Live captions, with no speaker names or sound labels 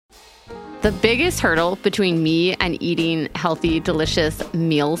The biggest hurdle between me and eating healthy, delicious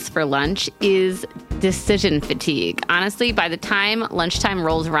meals for lunch is decision fatigue. Honestly, by the time lunchtime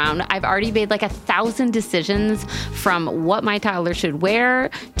rolls around, I've already made like 1,000 decisions, from what my toddler should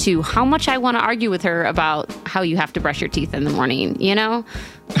wear to how much I want to argue with her about how you have to brush your teeth in the morning, you know?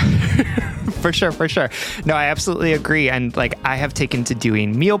 For sure. No, I absolutely agree. And like, I have taken to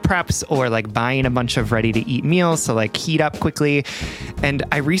doing meal preps or like buying a bunch of ready to eat meals to like heat up quickly. And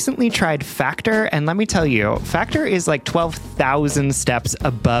I recently tried Factor. And let me tell you, Factor is like 12,000 steps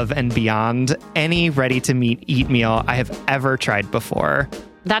above and beyond any ready to eat meal I have ever tried before.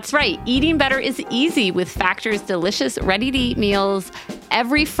 That's right. Eating better is easy with Factor's delicious, ready-to-eat meals.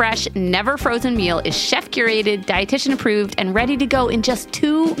 Every fresh, never frozen meal is chef-curated, dietitian-approved, and ready to go in just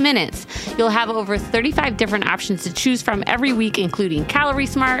 2 minutes. You'll have over 35 different options to choose from every week, including Calorie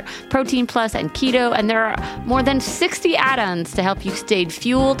Smart, Protein Plus, and Keto. And there are more than 60 add-ons to help you stay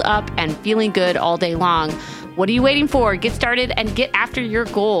fueled up and feeling good all day long. What are you waiting for? Get started and get after your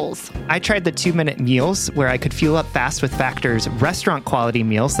goals. I tried the 2-minute meals where I could fuel up fast with Factor's restaurant quality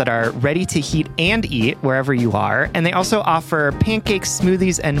meals that are ready to heat and eat wherever you are. And they also offer pancakes,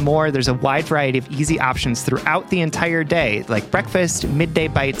 smoothies, and more. There's a wide variety of easy options throughout the entire day, like breakfast, midday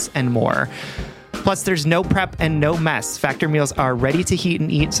bites, and more. Plus, there's no prep and no mess. Factor meals are ready to heat and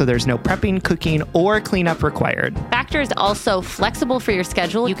eat, so there's no prepping, cooking, or cleanup required. Factor is also flexible for your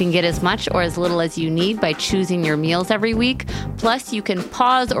schedule. You can get as much or as little as you need by choosing your meals every week. Plus, you can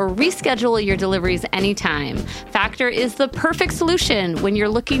pause or reschedule your deliveries anytime. Factor is the perfect solution when you're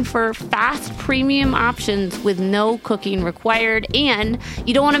looking for fast, premium options with no cooking required, and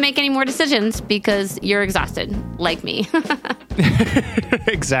you don't want to make any more decisions because you're exhausted, like me.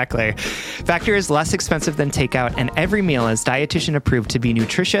 Exactly. Factor is less expensive than takeout, and every meal is dietitian approved to be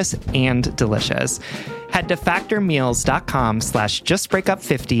nutritious and delicious. Head to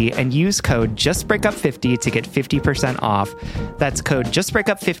factormeals.com/justbreakup50 and use code justbreakup50 to get 50% off. That's code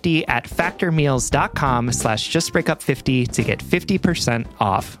justbreakup50 at factormeals.com/justbreakup50 to get 50%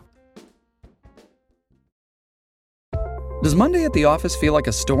 off. Does Monday at the office feel like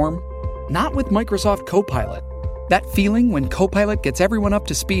a storm? Not with Microsoft Copilot. That feeling when Copilot gets everyone up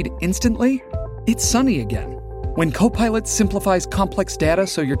to speed instantly? It's sunny again. When Copilot simplifies complex data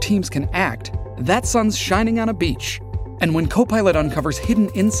so your teams can act, that sun's shining on a beach. And when Copilot uncovers hidden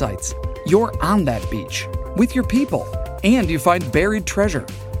insights, you're on that beach with your people, and you find buried treasure.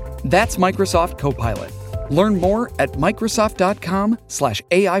 That's Microsoft Copilot. Learn more at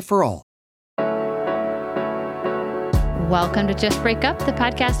Microsoft.com/AI for all. Welcome to Just Break Up, the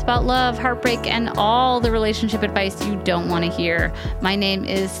podcast about love, heartbreak, and all the relationship advice you don't want to hear. My name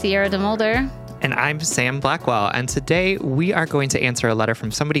is Sierra DeMulder. And I'm Sam Blackwell. And today we are going to answer a letter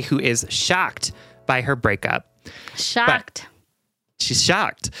from somebody who is shocked by her breakup. Shocked. She's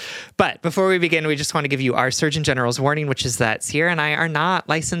shocked. But before we begin, we just want to give you our Surgeon General's warning, which is that Sierra and I are not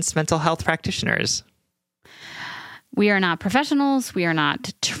licensed mental health practitioners. We are not professionals. We are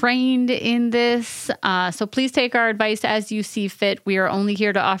not trained in this. So please take our advice as you see fit. We are only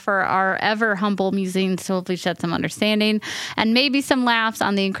here to offer our ever humble musings to hopefully shed some understanding and maybe some laughs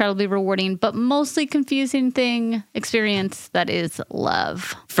on the incredibly rewarding but mostly confusing experience that is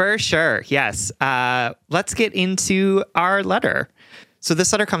love. For sure. Yes. Let's get into our letter. So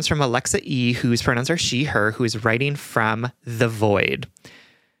this letter comes from Alexa E., whose pronouns are she, her, who is writing from the void.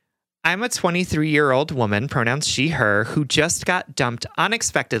 I'm a 23-year-old woman, pronouns she, her, who just got dumped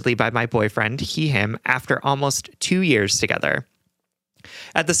unexpectedly by my boyfriend, he, him, after almost 2 years together.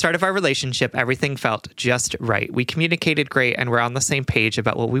 At the start of our relationship, everything felt just right. We communicated great and were on the same page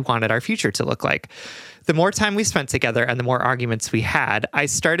about what we wanted our future to look like. The more time we spent together and the more arguments we had, I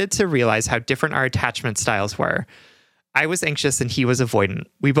started to realize how different our attachment styles were. I was anxious and he was avoidant.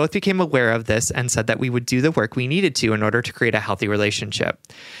 We both became aware of this and said that we would do the work we needed to in order to create a healthy relationship.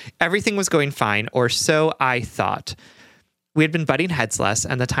 Everything was going fine, or so I thought. We had been butting heads less,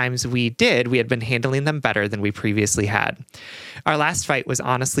 and the times we did, we had been handling them better than we previously had. Our last fight was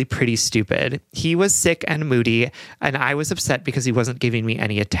honestly pretty stupid. He was sick and moody, and I was upset because he wasn't giving me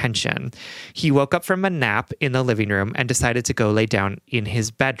any attention. He woke up from a nap in the living room and decided to go lay down in his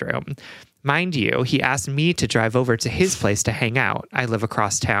bedroom. Mind you, he asked me to drive over to his place to hang out. I live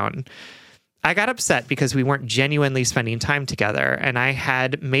across town. I got upset because we weren't genuinely spending time together, and I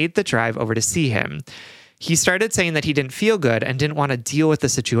had made the drive over to see him. He started saying that he didn't feel good and didn't want to deal with the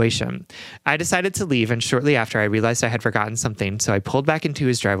situation. I decided to leave, and shortly after I realized I had forgotten something, so I pulled back into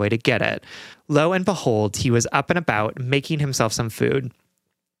his driveway to get it. Lo and behold, he was up and about, making himself some food.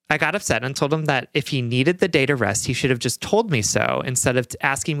 I got upset and told him that if he needed the day to rest, he should have just told me so instead of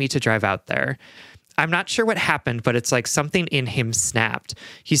asking me to drive out there. I'm not sure what happened, but it's like something in him snapped.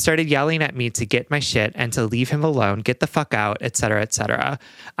 He started yelling at me to get my shit and to leave him alone, get the fuck out, etc., etc.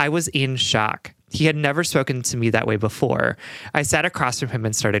 I was in shock. He had never spoken to me that way before. I sat across from him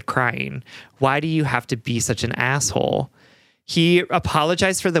and started crying. Why do you have to be such an asshole? He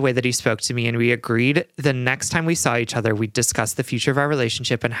apologized for the way that he spoke to me, and we agreed the next time we saw each other, we'd discuss the future of our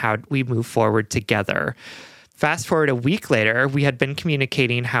relationship and how we move forward together. Fast forward a week later, we had been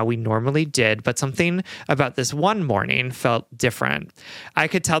communicating how we normally did, but something about this one morning felt different. I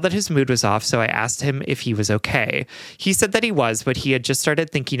could tell that his mood was off, so I asked him if he was okay. He said that he was, but he had just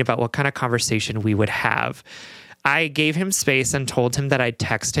started thinking about what kind of conversation we would have. I gave him space and told him that I'd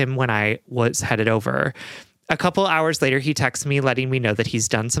text him when I was headed over. A couple hours later, he texted me letting me know that he's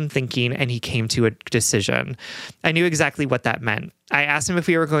done some thinking and he came to a decision. I knew exactly what that meant. I asked him if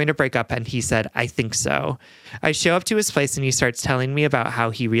we were going to break up and he said, I think so. I show up to his place and he starts telling me about how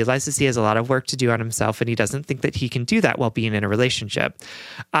he realizes he has a lot of work to do on himself and he doesn't think that he can do that while being in a relationship.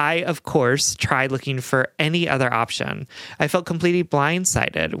 I, of course, tried looking for any other option. I felt completely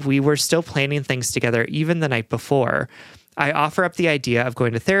blindsided. We were still planning things together even the night before. I offer up the idea of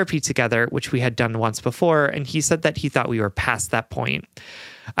going to therapy together, which we had done once before, and he said that he thought we were past that point.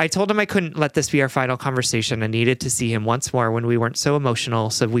 I told him I couldn't let this be our final conversation and needed to see him once more when we weren't so emotional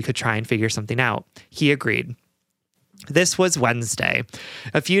so we could try and figure something out. He agreed. This was Wednesday.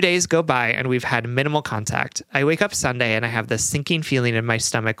 A few days go by and we've had minimal contact. I wake up Sunday and I have this sinking feeling in my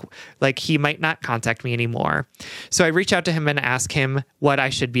stomach like he might not contact me anymore. So I reach out to him and ask him what I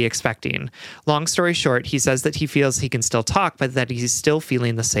should be expecting. Long story short, he says that he feels he can still talk, but that he's still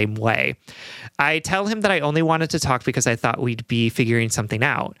feeling the same way. I tell him that I only wanted to talk because I thought we'd be figuring something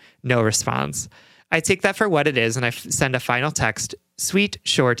out. No response. I take that for what it is and I send a final text, sweet,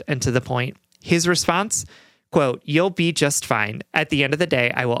 short, and to the point. His response? Quote, you'll be just fine. At the end of the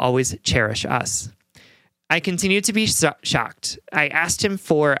day, I will always cherish us. I continued to be shocked. I asked him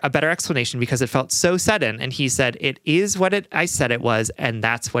for a better explanation because it felt so sudden, and he said, it is what I said it was, and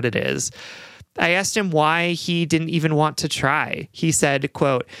that's what it is. I asked him why he didn't even want to try. He said,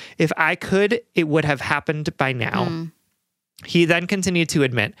 quote, if I could, it would have happened by now. He then continued to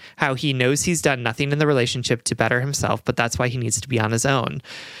admit how he knows he's done nothing in the relationship to better himself, but that's why he needs to be on his own.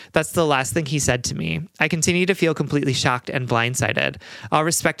 That's the last thing he said to me. I continue to feel completely shocked and blindsided. I'll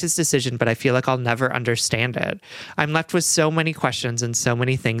respect his decision, but I feel like I'll never understand it. I'm left with so many questions and so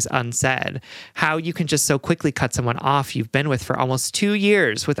many things unsaid. How you can just so quickly cut someone off you've been with for almost 2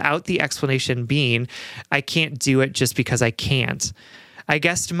 years without the explanation being, I can't do it just because I can't. I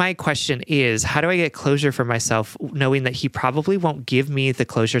guess my question is, how do I get closure for myself knowing that he probably won't give me the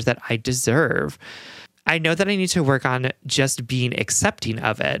closure that I deserve? I know that I need to work on just being accepting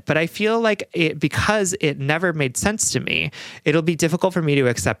of it, but I feel like because it never made sense to me, it'll be difficult for me to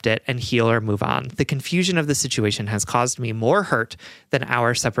accept it and heal or move on. The confusion of the situation has caused me more hurt than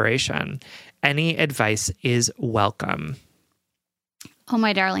our separation. Any advice is welcome. Oh,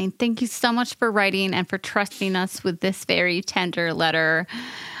 my darling, thank you so much for writing and for trusting us with this very tender letter.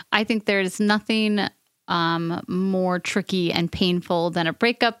 I think there's nothing more tricky and painful than a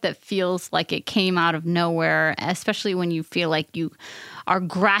breakup that feels like it came out of nowhere, especially when you feel like you are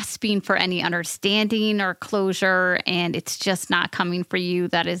grasping for any understanding or closure and it's just not coming for you.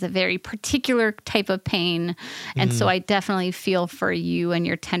 That is a very particular type of pain. And so I definitely feel for you and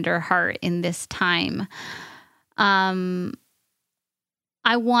your tender heart in this time.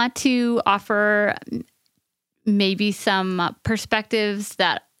 I want to offer maybe some perspectives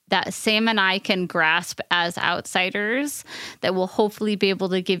that Sam and I can grasp as outsiders that will hopefully be able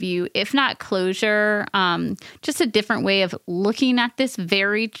to give you, if not closure, just a different way of looking at this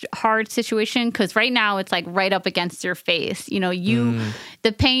very hard situation. Because right now it's like right up against your face. You know,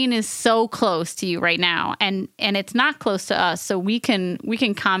 the pain is so close to you right now, and it's not close to us. So we can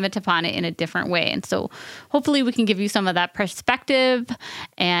comment upon it in a different way. And so hopefully we can give you some of that perspective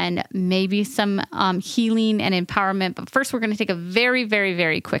and maybe some healing and empowerment. But first, we're going to take a very, very,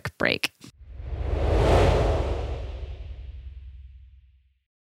 very quick break.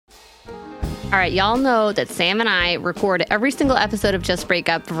 All right, y'all know that Sam and I record every single episode of Just Break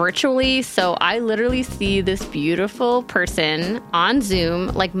Up virtually, so I literally see this beautiful person on Zoom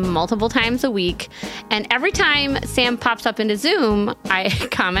like multiple times a week, and every time Sam pops up into Zoom, I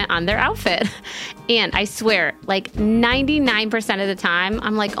comment on their outfit. And I swear, like 99% of the time,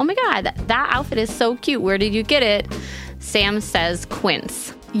 I'm like, oh my God, that outfit is so cute. Where did you get it? Sam says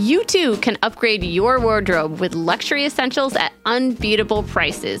Quince. You too can upgrade your wardrobe with luxury essentials at unbeatable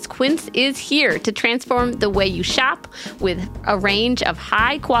prices. Quince is here to transform the way you shop with a range of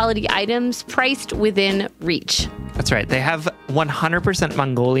high-quality items priced within reach. That's right. They have 100%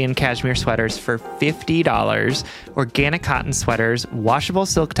 Mongolian cashmere sweaters for $50, organic cotton sweaters, washable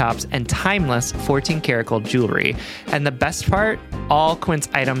silk tops, and timeless 14-karat gold jewelry. And the best part, all Quince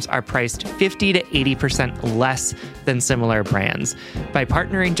items are priced 50 to 80% less than similar brands. By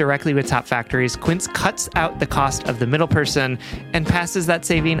partnering directly with top factories, Quince cuts out the cost of the middle person and passes that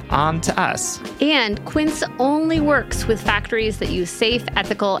saving on to us. And Quince only works with factories that use safe,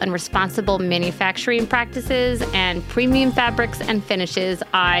 ethical, and responsible manufacturing practices and premium fabrics and finishes.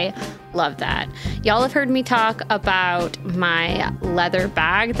 I love that. Y'all have heard me talk about my leather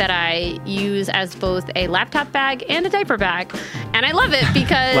bag that I use as both a laptop bag and a diaper bag. And I love it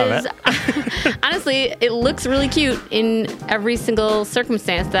because honestly, it looks really cute in every single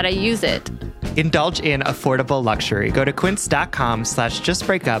circumstance that I use it. Indulge in affordable luxury. Go to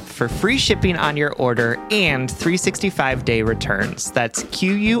quince.com/justbreakup for free shipping on your order and 365-day returns. That's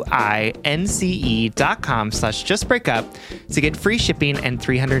QUINCE.com/justbreakup to get free shipping and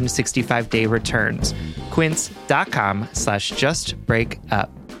 365-day returns. Quince.com/justbreakup.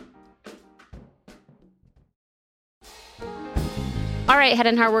 All right, Head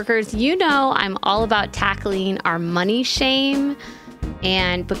and Heart workers, you know I'm all about tackling our money shame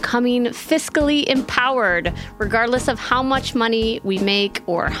and becoming fiscally empowered, regardless of how much money we make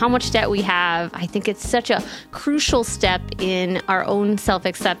or how much debt we have. I think it's such a crucial step in our own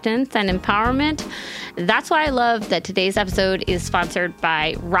self-acceptance and empowerment. That's why I love that today's episode is sponsored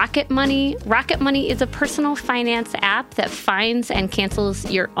by Rocket Money. Rocket Money is a personal finance app that finds and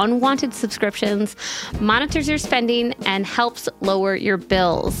cancels your unwanted subscriptions, monitors your spending, and helps lower your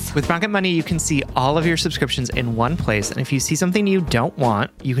bills. With Rocket Money, you can see all of your subscriptions in one place, and if you see something you don't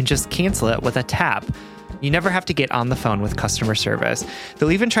want, you can just cancel it with a tap. You never have to get on the phone with customer service.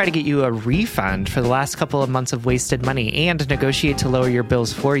 They'll even try to get you a refund for the last couple of months of wasted money and negotiate to lower your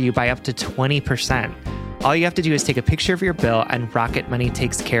bills for you by up to 20%. All you have to do is take a picture of your bill, and Rocket Money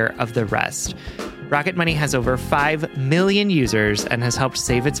takes care of the rest. Rocket Money has over 5 million users and has helped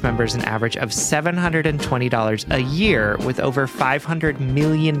save its members an average of $720 a year with over $500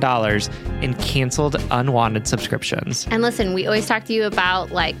 million in canceled unwanted subscriptions. And listen, we always talk to you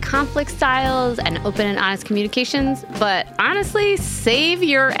about like conflict styles and open and honest communications, but honestly, save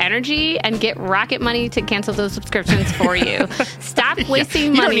your energy and get Rocket Money to cancel those subscriptions for you. Stop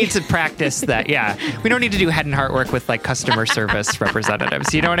wasting money. You don't need to practice that. Yeah. We don't need to do head and heart work with like customer service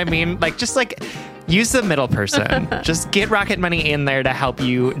representatives. You know what I mean? Like just like use the middle person. Just get Rocket Money in there to help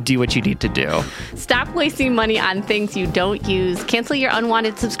you do what you need to do. Stop wasting money on things you don't use. Cancel your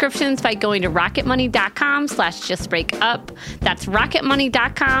unwanted subscriptions by going to rocketmoney.com/justbreakup. That's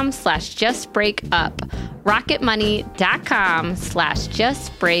rocketmoney.com/justbreakup.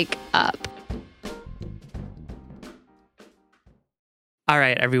 rocketmoney.com/justbreakup. All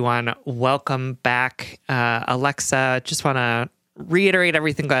right, everyone. Welcome back. Alexa, just want to reiterate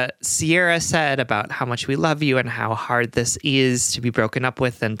everything that Sierra said about how much we love you and how hard this is to be broken up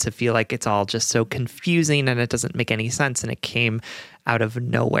with and to feel like it's all just so confusing and it doesn't make any sense and it came out of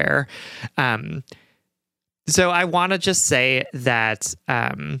nowhere. So I want to just say that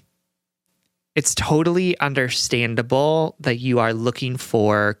it's totally understandable that you are looking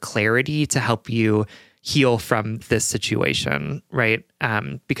for clarity to help you heal from this situation, right?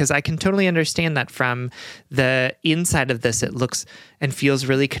 Because I can totally understand that from the inside of this, it looks and feels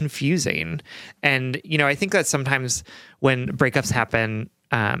really confusing. And, you know, I think that sometimes when breakups happen,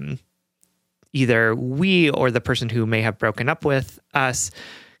 either we or the person who may have broken up with us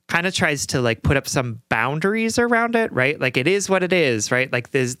kind of tries to like put up some boundaries around it, right? Like it is what it is, right? Like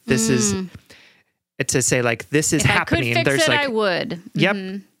this is to say like, this is if happening. I could fix There's it, like, I would. Yep.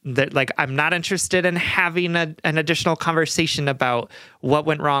 Mm-hmm. That like I'm not interested in having an additional conversation about what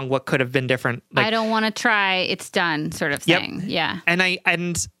went wrong, what could have been different. Like, I don't want to try. It's done, sort of thing. Yep. Yeah. And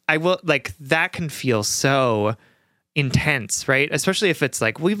I will like that can feel so intense, right? Especially if it's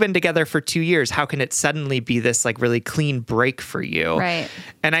like we've been together for 2 years. How can it suddenly be this like really clean break for you? Right.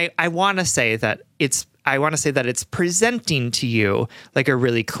 And I want to say that it's presenting to you like a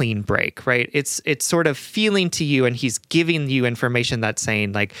really clean break, right? It's sort of feeling to you, and he's giving you information that's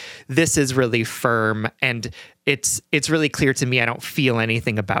saying like, this is really firm and it's really clear to me. I don't feel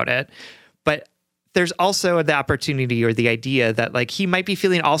anything about it. But there's also the opportunity or the idea that like he might be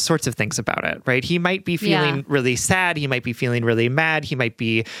feeling all sorts of things about it, right? He might be feeling really sad. He might be feeling really mad. He might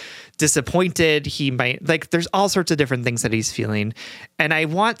be disappointed. He might like there's all sorts of different things that he's feeling. And I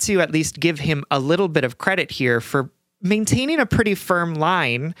want to at least give him a little bit of credit here for maintaining a pretty firm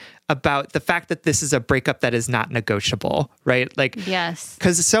line about the fact that this is a breakup that is not negotiable, right? Like, yes,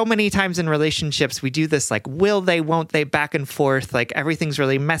 because so many times in relationships, we do this like, will they, won't they, back and forth, like everything's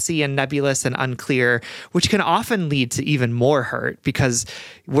really messy and nebulous and unclear, which can often lead to even more hurt because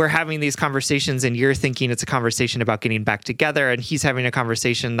we're having these conversations and you're thinking it's a conversation about getting back together and he's having a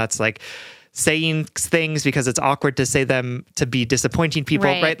conversation that's like, saying things because it's awkward to say them to be disappointing people,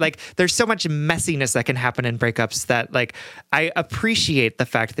 right? Like there's so much messiness that can happen in breakups that like I appreciate the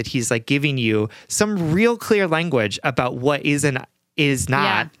fact that he's like giving you some real clear language about what is and is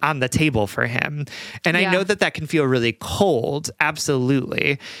not on the table for him. And I know that that can feel really cold.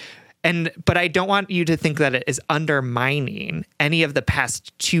 Absolutely. But I don't want you to think that it is undermining any of the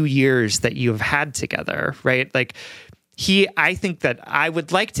past 2 years that you've had together, right? Like, I think that I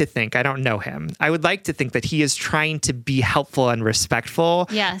would like to think, I don't know him, I would like to think that he is trying to be helpful and respectful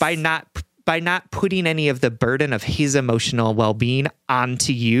by not putting any of the burden of his emotional well-being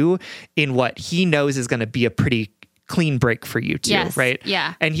onto you in what he knows is going to be a pretty clean break for you too, right?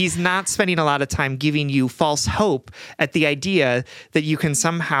 Yeah. And he's not spending a lot of time giving you false hope at the idea that you can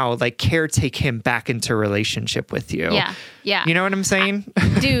somehow like caretake him back into a relationship with you. Yeah. Yeah. You know what I'm saying?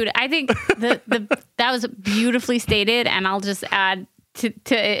 Dude, I think that was beautifully stated. And I'll just add to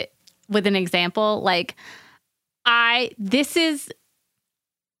it with an example. Like I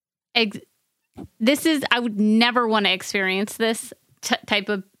would never want to experience this type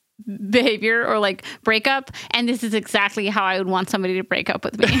of behavior or like breakup, and this is exactly how I would want somebody to break up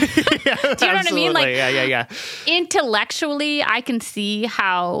with me. Do you know what I mean? Like, yeah. Intellectually, I can see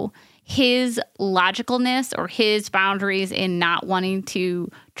how his logicalness or his boundaries in not wanting to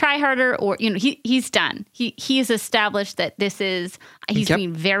try harder, or he's done. He has established that he's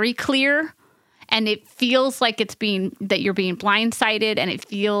being very clear. And it feels like that you're being blindsided, and it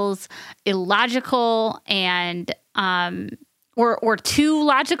feels illogical and or too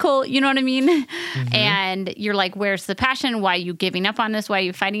logical, you know what I mean? Mm-hmm. And you're like, where's the passion? Why are you giving up on this? Why are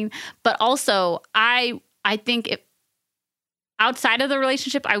you fighting? But also, I think if outside of the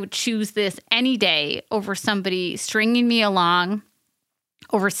relationship, I would choose this any day over somebody stringing me along,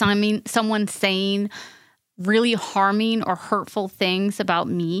 over someone saying really harming or hurtful things about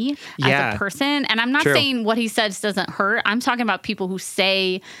me as a person. And I'm not saying what he says doesn't hurt. I'm talking about people who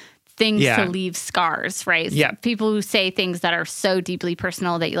say things to leave scars, right? Yeah. People who say things that are so deeply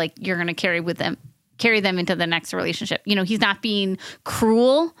personal that you're going to carry them into the next relationship. He's not being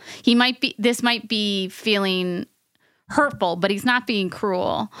cruel. This might be feeling hurtful, but he's not being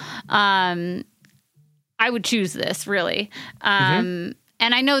cruel. I would choose this really. And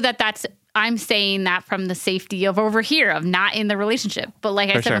I know I'm saying that from the safety of over here, of not in the relationship. But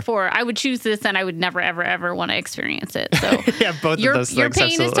like I said before, I would choose this and I would never, ever, ever want to experience it. So both of those things. Your pain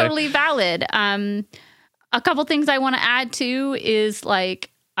absolutely. is totally valid. A couple things I want to add too is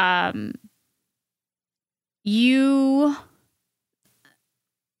like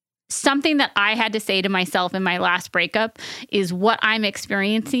something that I had to say to myself in my last breakup is what I'm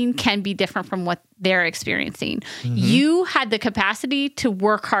experiencing can be different from what they're experiencing. Mm-hmm. You had the capacity to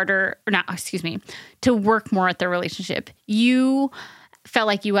work harder, to work more at the relationship. You felt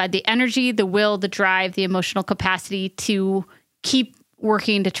like you had the energy, the will, the drive, the emotional capacity to keep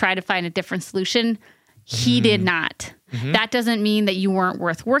working to try to find a different solution. He did not. Mm-hmm. That doesn't mean that you weren't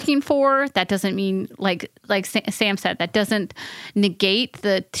worth working for. That doesn't mean, like Sam said, that doesn't negate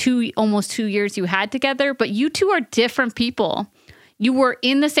the almost 2 years you had together. But you two are different people. You were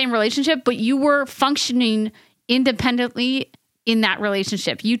in the same relationship, but you were functioning independently in that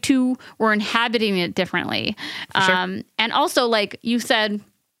relationship. You two were inhabiting it differently. Sure. And also, like you said,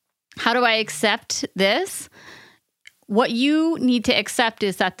 how do I accept this? What you need to accept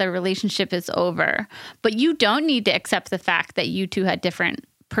is that the relationship is over, but you don't need to accept the fact that you two had different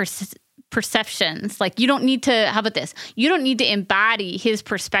perceptions. Like you don't need to, how about this? You don't need to embody his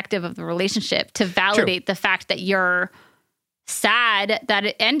perspective of the relationship to validate the fact that you're sad that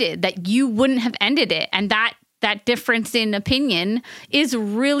it ended, that you wouldn't have ended it. And that difference in opinion is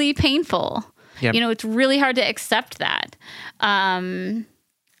really painful. Yep. It's really hard to accept that.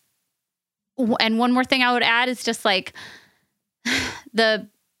 And one more thing I would add is just like the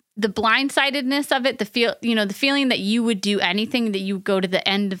blindsidedness of it, the feeling that you would do anything, that you would go to the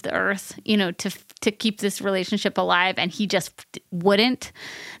end of the earth, to keep this relationship alive, and he just wouldn't.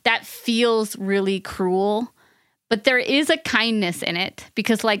 That feels really cruel. But there is a kindness in it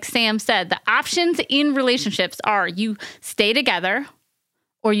because, like Sam said, the options in relationships are you stay together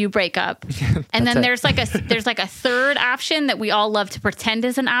or you break up. And then there's like a third option that we all love to pretend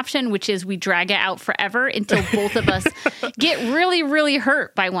is an option, which is we drag it out forever until both of us get really, really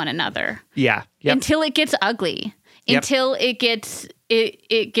hurt by one another. Yeah. Yep. Until it gets ugly. until it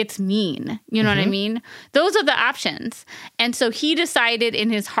gets mean. You know what I mean? Those are the options. And so he decided in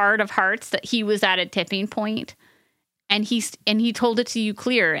his heart of hearts that he was at a tipping point. And he told it to you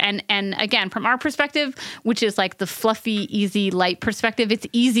clear. And again, from our perspective, which is like the fluffy, easy, light perspective, it's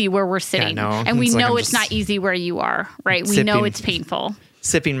easy where we're sitting. And we know it's not easy where you are, right? We know it's painful.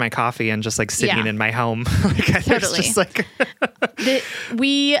 Sipping my coffee and just like sitting in my home. Totally. Just like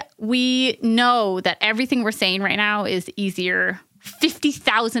we know that everything we're saying right now is easier,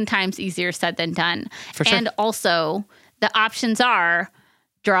 50,000 times easier said than done. For sure. And also the options are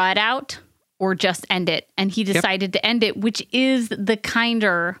draw it out or just end it. And he decided to end it, which is the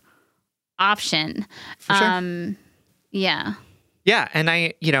kinder option. For sure. Yeah. Yeah. And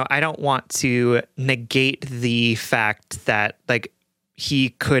I don't want to negate the fact that like he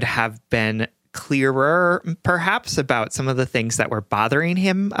could have been clearer perhaps about some of the things that were bothering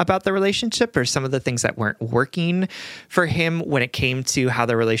him about the relationship or some of the things that weren't working for him when it came to how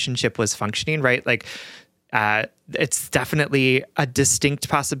the relationship was functioning, right? Like, it's definitely a distinct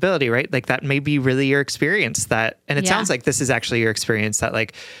possibility, right? Like that may be really your experience and it sounds like this is actually your experience that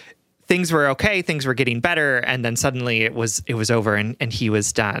like things were okay, things were getting better. And then suddenly it was over and he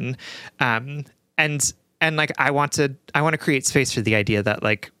was done. And like, I want to create space for the idea that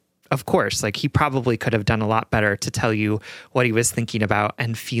like, of course, like he probably could have done a lot better to tell you what he was thinking about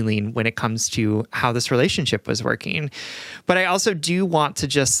and feeling when it comes to how this relationship was working. But I also do want to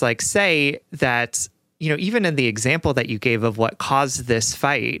just like say that, even in the example that you gave of what caused this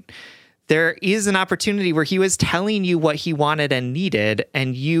fight, there is an opportunity where he was telling you what he wanted and needed,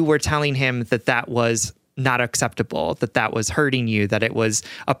 and you were telling him that that was not acceptable, that was hurting you, that it was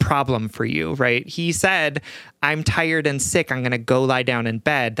a problem for you, right? He said, I'm tired and sick. I'm going to go lie down in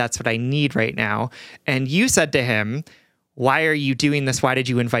bed. That's what I need right now. And you said to him, why are you doing this? Why did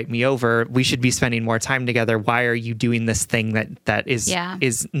you invite me over? We should be spending more time together. Why are you doing this thing that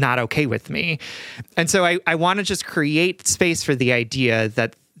is not okay with me? And so I want to just create space for the idea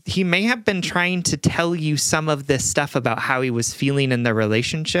that he may have been trying to tell you some of this stuff about how he was feeling in the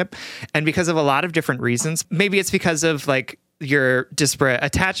relationship. And because of a lot of different reasons, maybe it's because of like your disparate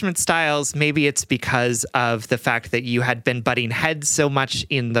attachment styles. Maybe it's because of the fact that you had been butting heads so much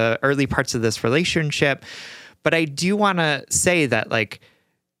in the early parts of this relationship. But I do want to say that like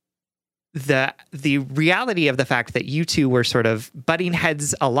the reality of the fact that you two were sort of butting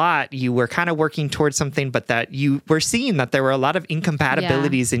heads a lot, you were kind of working towards something, but that you were seeing that there were a lot of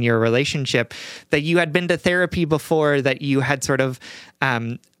incompatibilities in your relationship, that you had been to therapy before, that you had sort of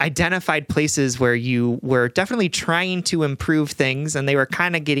identified places where you were definitely trying to improve things and they were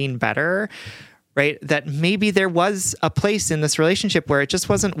kind of getting better. Right? That maybe there was a place in this relationship where it just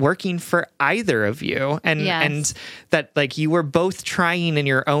wasn't working for either of you. And that like you were both trying in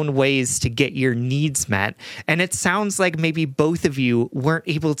your own ways to get your needs met. And it sounds like maybe both of you weren't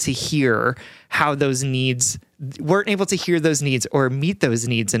able to hear those needs or meet those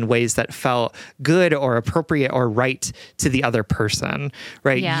needs in ways that felt good or appropriate or right to the other person,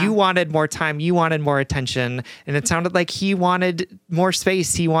 right? Yeah. You wanted more time, you wanted more attention, and it sounded like he wanted more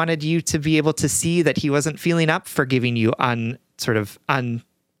space. He wanted you to be able to see that he wasn't feeling up for giving you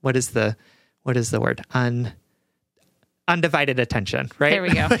what is the word? Undivided attention, right? There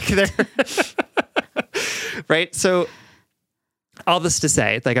we go. Right? So all this to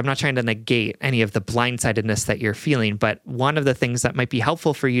say, like, I'm not trying to negate any of the blindsidedness that you're feeling, but one of the things that might be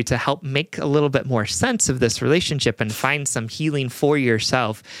helpful for you to help make a little bit more sense of this relationship and find some healing for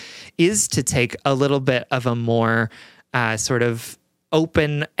yourself is to take a little bit of a more sort of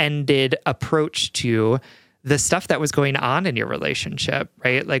open-ended approach to the stuff that was going on in your relationship,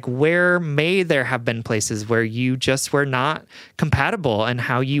 right? Like, where may there have been places where you just were not compatible and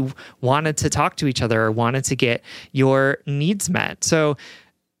how you wanted to talk to each other or wanted to get your needs met. So,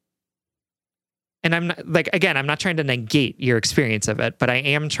 and I'm not trying to negate your experience of it, but I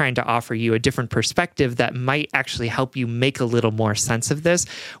am trying to offer you a different perspective that might actually help you make a little more sense of this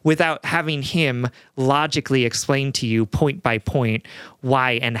without having him logically explain to you point by point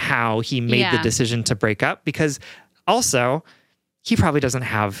why and how he made the decision to break up. Because also, he probably doesn't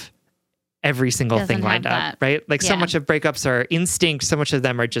have every single thing lined up, right? Like so much of breakups are instinct. So much of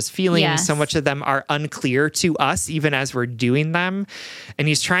them are just feelings. Yes. So much of them are unclear to us, even as we're doing them. And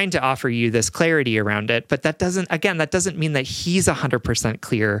he's trying to offer you this clarity around it. But that doesn't mean that he's 100%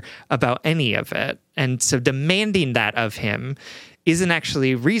 clear about any of it. And so demanding that of him isn't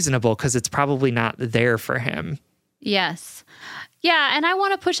actually reasonable because it's probably not there for him. Yes. Yeah. And I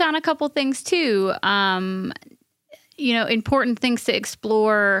want to push on a couple things too. important things to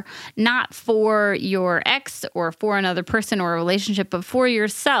explore, not for your ex or for another person or a relationship, but for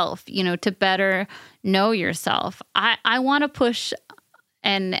yourself, to better know yourself. I want to push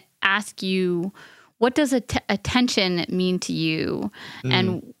and ask you, what does attention mean to you?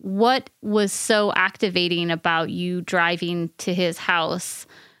 And what was so activating about you driving to his house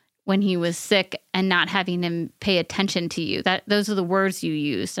when he was sick and not having him pay attention to you? Those are the words you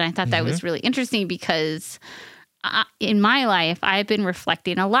used. And I thought that was really interesting because in my life, I've been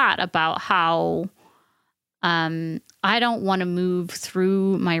reflecting a lot about how I don't want to move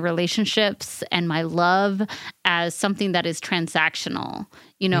through my relationships and my love as something that is transactional.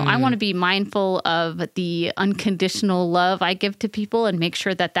 I want to be mindful of the unconditional love I give to people and make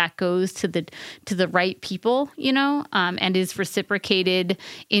sure that goes to the right people, and is reciprocated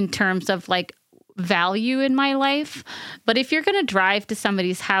in terms of like value in my life. But if you're going to drive to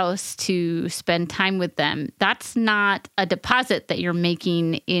somebody's house to spend time with them, that's not a deposit that you're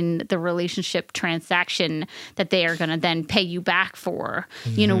making in the relationship transaction that they are going to then pay you back for.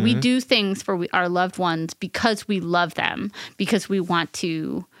 We do things for our loved ones because we love them, because we want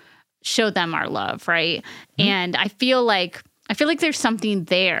to show them our love, right? And I feel like there's something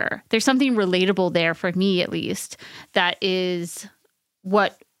there. There's something relatable there for me, at least, that is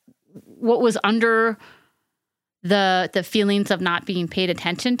what was under the feelings of not being paid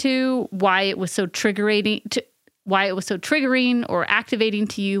attention to, why it was so triggering or activating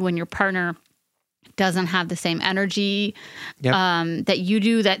to you when your partner doesn't have the same energy that you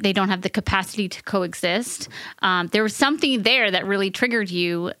do, that they don't have the capacity to coexist. There was something there that really triggered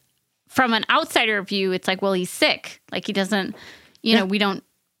you. From an outsider view, it's like, well, he's sick. Like he doesn't,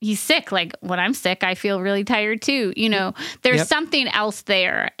 he's sick. Like when I'm sick, I feel really tired too. There's something else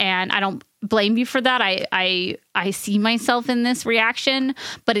there, and I don't blame you for that. I see myself in this reaction,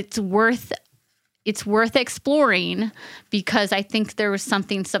 but it's worth exploring because I think there was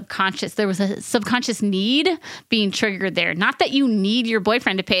something subconscious. There was a subconscious need being triggered there. Not that you need your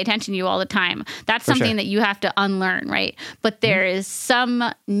boyfriend to pay attention to you all the time. That's something that you have to unlearn, right? But there is some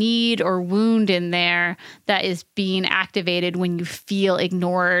need or wound in there that is being activated when you feel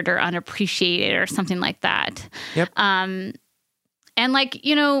ignored or unappreciated or something like that. And like,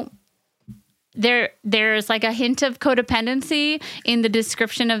 there's like a hint of codependency in the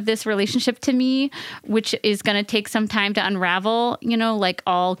description of this relationship to me, which is going to take some time to unravel, like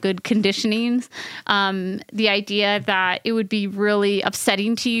all good conditionings. The idea that it would be really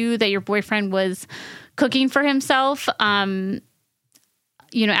upsetting to you that your boyfriend was cooking for himself, after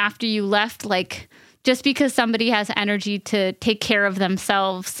you left, like just because somebody has energy to take care of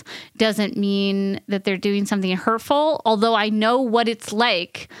themselves doesn't mean that they're doing something hurtful. Although I know what it's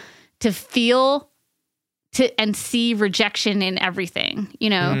like to feel and see rejection in everything,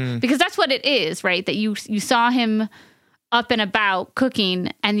 because that's what it is, right? That you saw him up and about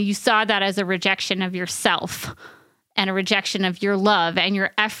cooking and you saw that as a rejection of yourself and a rejection of your love and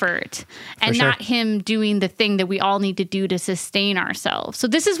your effort and not him doing the thing that we all need to do to sustain ourselves. So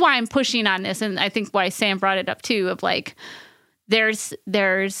this is why I'm pushing on this. And I think why Sam brought it up too, of like, there's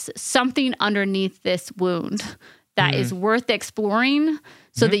something underneath this wound that is worth exploring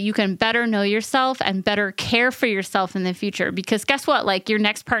so that you can better know yourself and better care for yourself in the future. Because guess what? Like your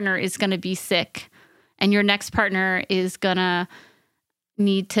next partner is going to be sick and your next partner is going to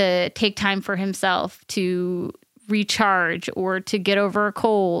need to take time for himself to recharge or to get over a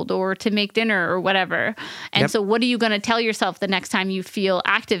cold or to make dinner or whatever. And so what are you going to tell yourself the next time you feel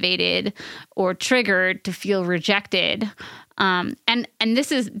activated or triggered to feel rejected? And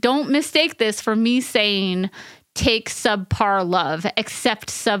this is, don't mistake this for me saying, take subpar love, accept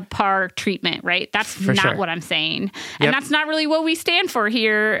subpar treatment, right? That's not what I'm saying. And that's not really what we stand for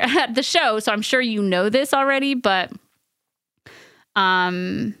here at the show. So I'm sure you know this already, but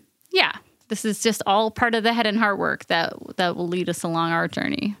this is just all part of the head and heart work that will lead us along our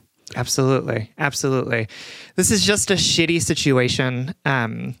journey. Absolutely. This is just a shitty situation.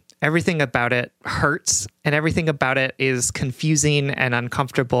 Everything about it hurts and everything about it is confusing and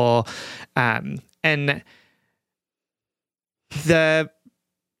uncomfortable. And the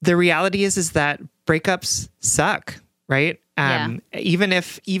reality is that breakups suck, right? Even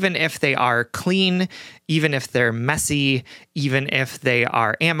if they are clean, even if they're messy, even if they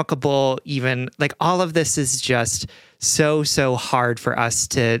are amicable, even like all of this is just so hard for us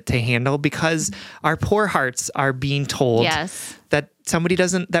to handle because our poor hearts are being told that somebody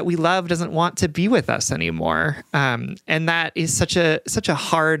that we love doesn't want to be with us anymore. And that is such a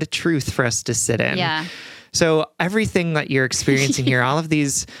hard truth for us to sit in. So everything that you're experiencing here, all of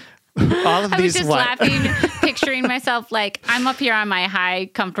these All of I was these just laughing, picturing myself like I'm up here on my high,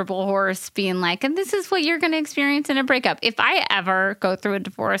 comfortable horse being like, and this is what you're going to experience in a breakup. If I ever go through a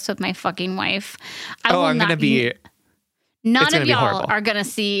divorce with my fucking wife, I'm going to be... None of y'all horrible. are going to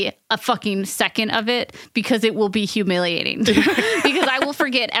see a fucking second of it because it will be humiliating. Because I will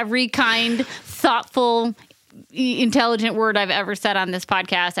forget every kind, thoughtful, intelligent word I've ever said on this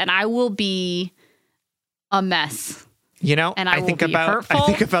podcast, and I will be a mess. You know, and I think about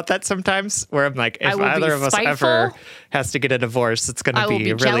that sometimes where I'm like, if either of us ever has to get a divorce, it's going to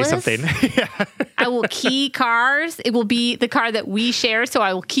be really jealous. something. Yeah. I will key cars. It will be the car that we share, so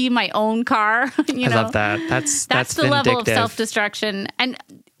I will key my own car. I love that. That's the level of self-destruction. And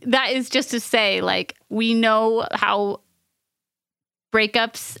that is just to say, like, we know how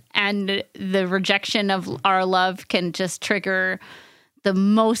breakups and the rejection of our love can just trigger the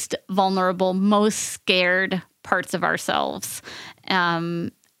most vulnerable, most scared parts of ourselves.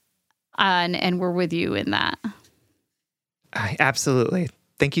 And we're with you in that. Absolutely.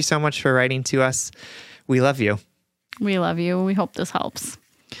 Thank you so much for writing to us. We love you. We love you. We hope this helps.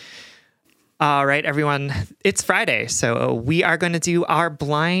 All right, everyone. It's Friday, so we are going to do our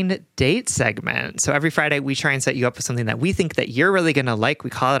blind date segment. So every Friday, we try and set you up with something that we think that you're really going to like.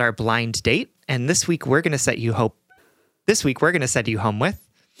 We call it our blind date. And this week, we're going to set you home with...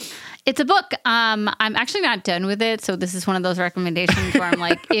 It's a book. I'm actually not done with it. So this is one of those recommendations where I'm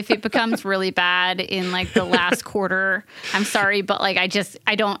like, if it becomes really bad in like the last quarter, I'm sorry, but like I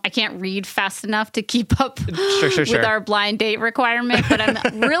can't read fast enough to keep up with our blind date requirement. But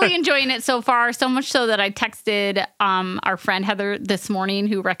I'm really enjoying it so far. So much so that I texted our friend Heather this morning,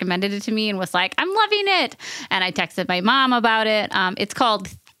 who recommended it to me and was like, I'm loving it. And I texted my mom about it. It's called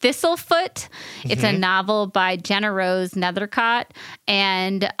Thistlefoot. It's a novel by Jenna Rose Nethercott.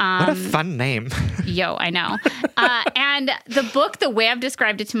 And what a fun name. Yo, I know. And the book, the way I've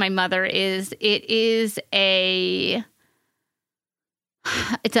described it to my mother is it's a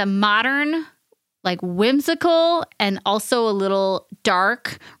modern, like whimsical and also a little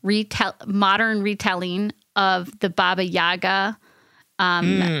dark modern retelling of the Baba Yaga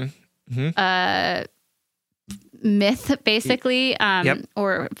myth, basically,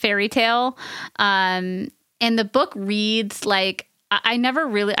 or fairy tale. And the book reads like, I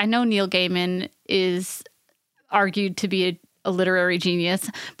know Neil Gaiman is argued to be a literary genius,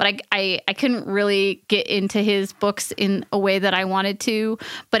 but I couldn't really get into his books in a way that I wanted to,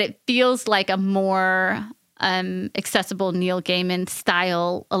 but it feels like a more accessible Neil Gaiman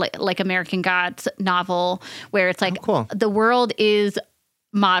style, like American Gods novel, where it's like the world is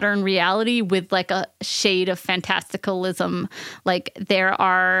modern reality with like a shade of fantasticalism. Like there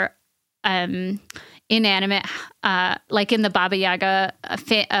are inanimate, like in the Baba Yaga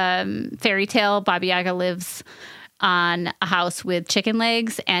fairy tale, Baba Yaga lives on a house with chicken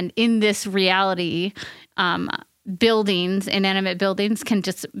legs, and in this reality, inanimate buildings can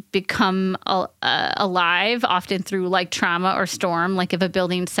just become alive, often through like trauma or storm. Like if a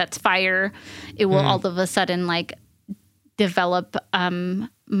building sets fire, it will all of a sudden like develop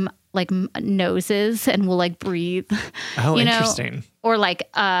noses and will like breathe. Oh, interesting. Or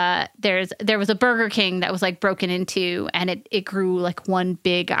like there was a Burger King that was like broken into, and it grew like one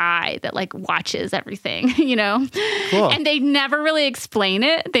big eye that like watches everything, Cool. And they never really explain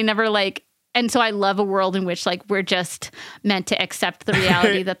it. They never like. And so I love a world in which like we're just meant to accept the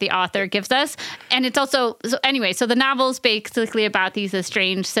reality that the author gives us. And it's also, so the novel's basically about these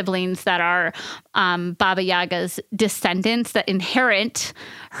estranged siblings that are Baba Yaga's descendants that inherit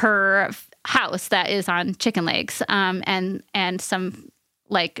her house that is on chicken legs, and some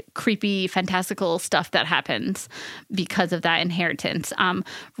like creepy, fantastical stuff that happens because of that inheritance.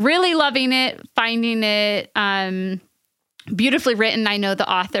 Really loving it, finding it beautifully written. I know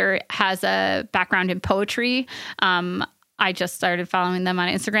the author has a background in poetry. I just started following them on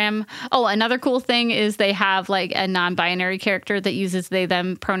Instagram. Oh, another cool thing is they have like a non-binary character that uses they,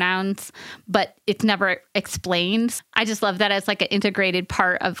 them pronouns, but it's never explained. I just love that as like an integrated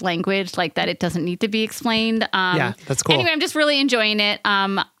part of language, like that it doesn't need to be explained. Yeah, that's cool. Anyway, I'm just really enjoying it.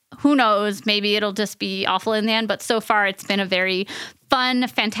 Who knows? Maybe it'll just be awful in the end, but so far it's been a very fun,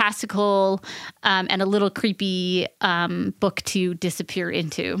 fantastical, and a little creepy book to disappear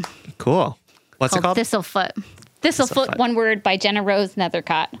into. Cool. What's it called? Thistlefoot. Thistlefoot, one word, by Jenna Rose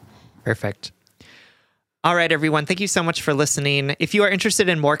Nethercott. Perfect. All right, everyone. Thank you so much for listening. If you are interested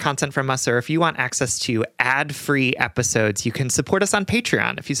in more content from us, or if you want access to ad-free episodes, you can support us on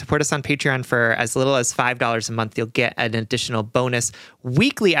Patreon. If you support us on Patreon for as little as $5 a month, you'll get an additional bonus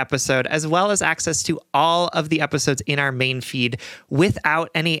weekly episode, as well as access to all of the episodes in our main feed without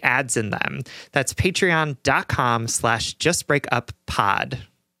any ads in them. That's patreon.com/justbreakuppod.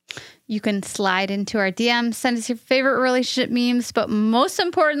 You can slide into our DMs, send us your favorite relationship memes, but most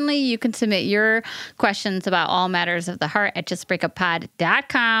importantly, you can submit your questions about all matters of the heart at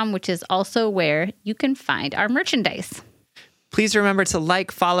justbreakuppod.com, which is also where you can find our merchandise. Please remember to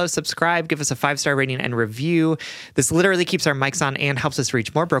like, follow, subscribe, give us a 5-star rating and review. This literally keeps our mics on and helps us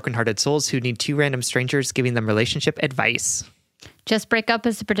reach more brokenhearted souls who need 2 random strangers giving them relationship advice. Just Break Up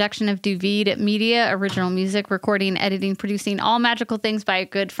is a production of Duvid Media, original music, recording, editing, producing, all magical things by a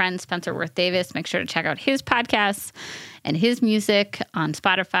good friend, Spencer Worth Davis. Make sure to check out his podcasts and his music on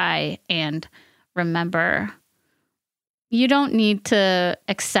Spotify. And remember, you don't need to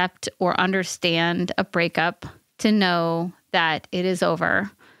accept or understand a breakup to know that it is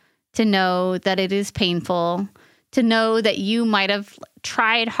over, to know that it is painful, to know that you might have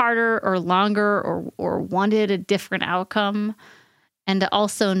tried harder or longer or wanted a different outcome. And to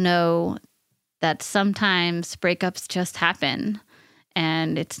also know that sometimes breakups just happen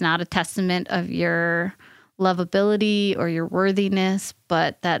and it's not a testament of your lovability or your worthiness,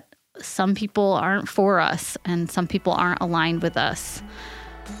 but that some people aren't for us and some people aren't aligned with us.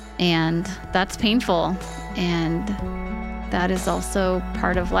 And that's painful. And that is also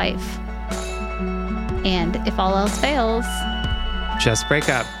part of life. And if all else fails, just break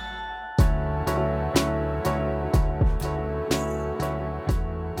up.